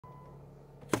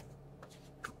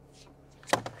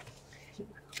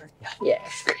Yeah.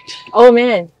 Great. Oh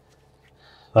man.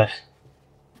 What?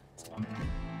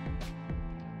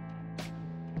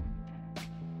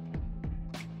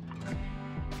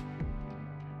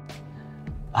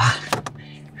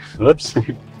 Whoops.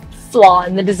 Flaw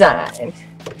in the design.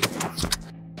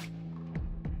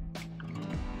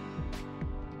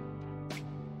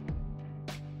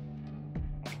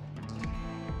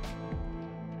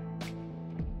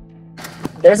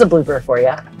 There's a blooper for you.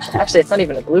 Actually, it's not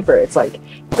even a blooper. It's like,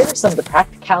 here are some of the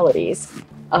practicalities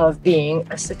of being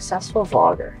a successful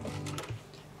vlogger.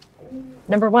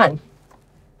 Number one,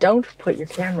 don't put your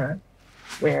camera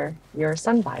where your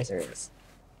sun visor is.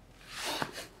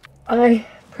 I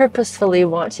purposefully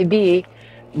want to be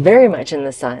very much in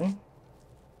the sun,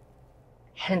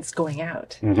 hence going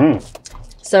out.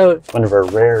 So One of our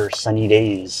rare sunny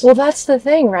days. well, that's the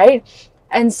thing, right?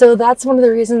 And so that's one of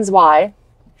the reasons why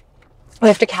we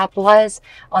have to capitalize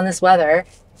on this weather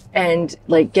and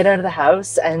like get out of the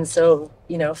house. And so,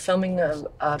 you know, filming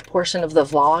a portion of the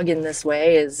vlog in this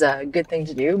way is a good thing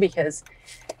to do because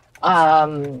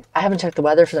I haven't checked the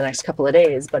weather for the next couple of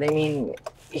days, but I mean,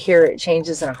 here it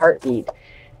changes in a heartbeat.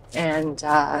 And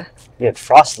We had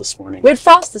frost this morning. we had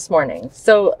frost this morning.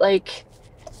 So like,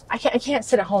 I can't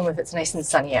sit at home if it's nice and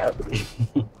sunny out.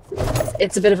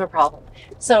 It's a bit of a problem.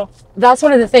 So that's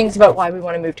one of the things about why we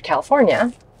want to move to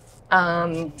California.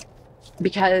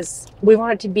 Because we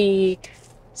want it to be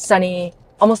sunny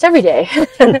almost every day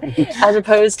as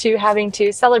opposed to having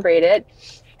to celebrate it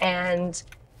and,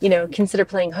 you know, consider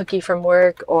playing hooky from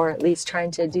work or at least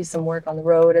trying to do some work on the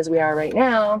road as we are right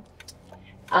now,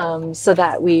 so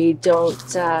that we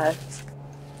don't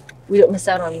miss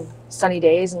out on sunny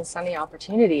days and sunny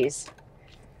opportunities.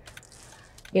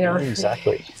 You know,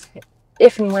 Exactly.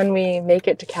 if and when we make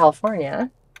it to California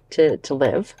to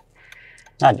live.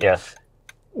 Not if.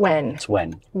 When? It's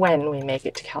when. When we make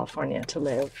it to California to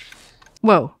live.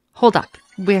 Whoa, hold up.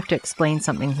 We have to explain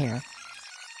something here.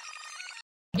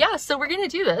 Yeah, so we're gonna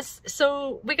do this.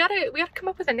 So we gotta come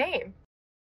up with a name.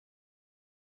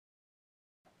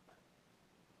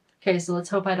 Okay, so let's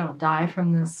hope I don't die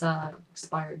from this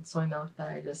expired soy milk that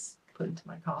I just put into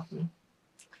my coffee.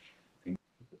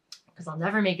 Because I'll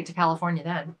never make it to California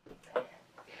then.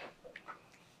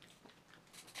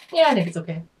 Yeah, I think it's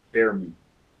okay. Bear me.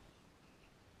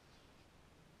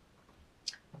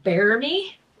 Bear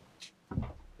me?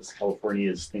 Because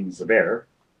California's thing's a bear.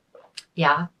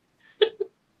 Yeah.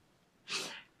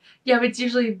 Yeah, but it's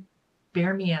usually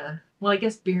bear me well, I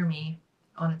guess beer me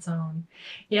on its own.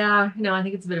 Yeah, no, I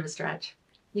think it's a bit of a stretch.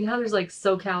 You know how there's like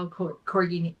SoCal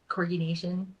Corgi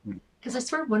Nation? Because I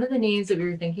swear one of the names that we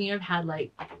were thinking of had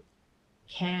like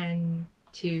Cali.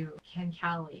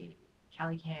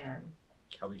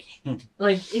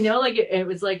 Like, you know, like it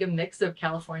was like a mix of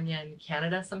California and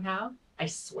Canada somehow. I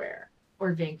swear.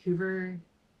 Or Vancouver.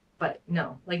 But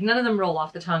no, like none of them roll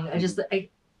off the tongue.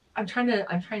 I'm trying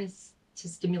to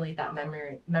stimulate that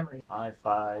memory.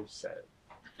 557.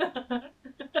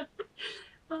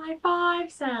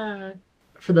 557.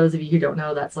 For those of you who don't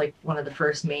know, that's like one of the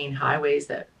first main highways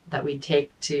that we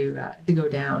take to go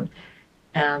down,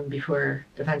 before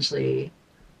eventually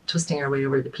twisting our way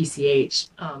over to the PCH.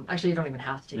 Actually, you don't even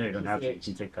have to take. No, you the don't PCH. have to. You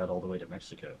can take that all the way to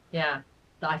Mexico. Yeah,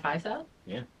 the I-5 south.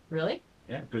 Yeah. Really?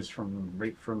 Yeah, it goes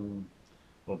right from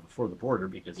before the border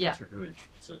because Yeah.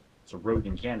 it's a road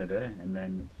in Canada, and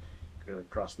then go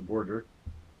across the border,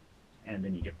 and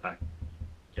then you get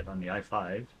on the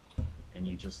I-5, and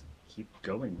you just keep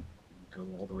going, go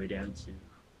all the way down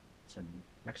to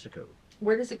Mexico.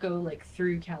 Where does it go? Like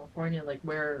through California? Like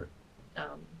where?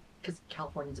 Because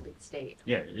California's a big state.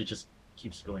 Yeah, it just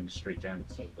keeps going straight down.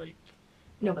 So like.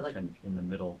 No, but like kind of in the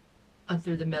middle.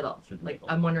 Through the middle. Through the like middle.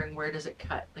 I'm wondering where does it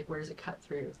cut? Like where does it cut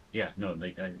through? Yeah, no,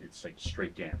 like it's like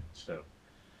straight down. So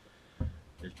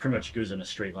it pretty much goes in a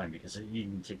straight line because you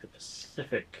can take the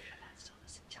Pacific. Still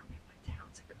doesn't tell me what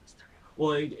towns it goes through.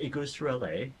 Well, it goes through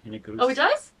LA and it goes. Oh, it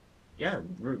does? Yeah,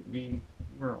 we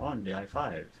were on the I-5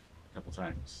 a couple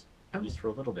times, at least for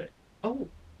a little bit. Oh,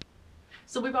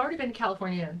 so we've already been to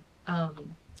California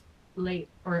late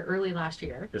or early last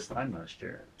year. This time last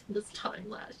year.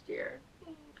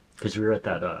 Because we were at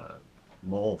that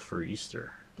mall for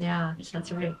Easter. Yeah,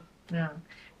 that's right. Yeah,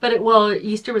 but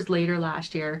Easter was later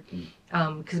last year,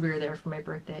 because we were there for my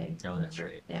birthday. Oh, that's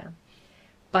right. Yeah,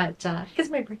 but because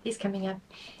my birthday's coming up,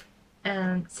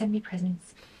 send me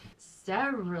presents.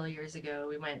 Several years ago,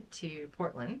 we went to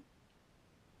Portland,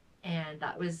 and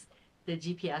that was the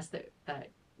GPS that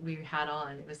we had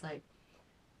on. It was like,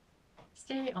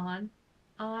 stay on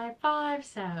I-5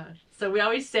 South. So we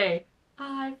always say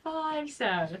I-5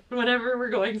 South whenever we're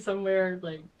going somewhere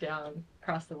like down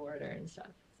across the border and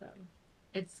stuff. So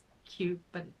it's cute,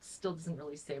 but it still doesn't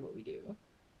really say what we do.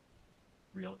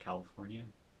 Real California,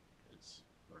 because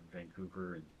we're in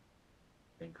Vancouver, and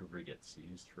Vancouver gets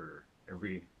used for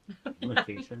every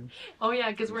location. Oh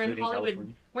yeah, because we're in including Hollywood.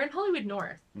 California. We're in Hollywood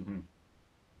North. Mm-hmm.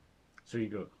 So you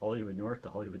go Hollywood North to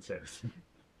Hollywood South.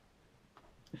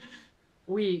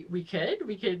 We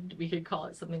could call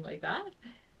it something like that.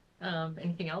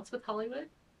 Anything else with Hollywood?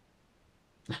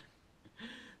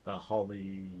 The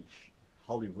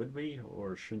Hollywood way,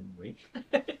 or shouldn't we?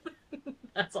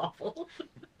 That's awful.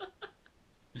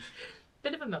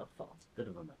 Bit of a mouthful. Bit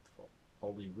of a mouthful.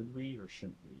 Hollywood we, or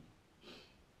shouldn't we?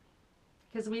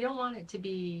 Because we don't want it to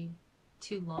be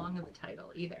too long of a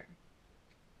title either.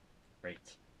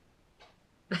 Right.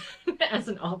 As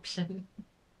an option.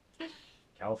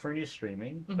 California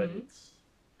streaming, but it's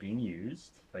being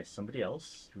used by somebody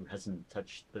else who hasn't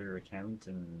touched their account,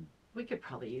 and we could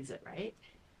probably use it, right?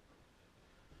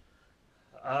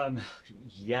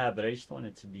 Yeah, but I just want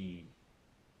it to be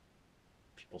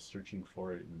people searching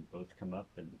for it and both come up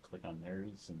and click on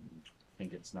theirs and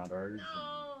think it's not ours.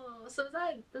 No. So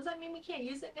does that mean we can't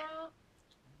use it now?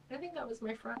 I think that was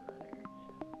my front runner.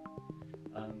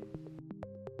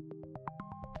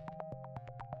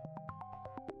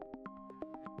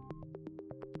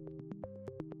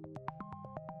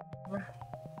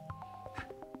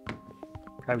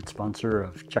 Private sponsor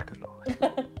of Checo.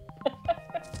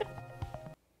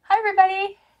 Hi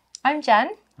everybody, I'm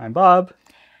Jen. I'm Bob.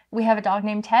 We have a dog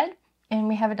named Ted, and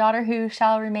we have a daughter who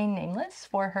shall remain nameless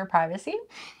for her privacy.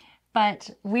 But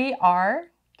we are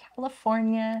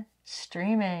California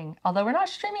streaming, although we're not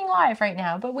streaming live right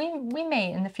now, but we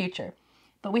may in the future.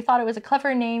 But we thought it was a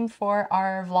clever name for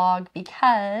our vlog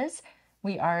because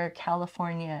we are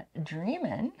California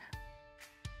dreamin'.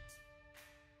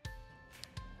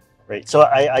 Right, so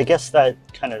I guess that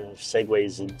kind of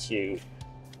segues into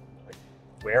like,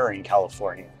 where in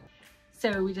California.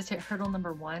 So we just hit hurdle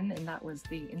number 1, and that was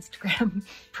the Instagram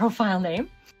profile name.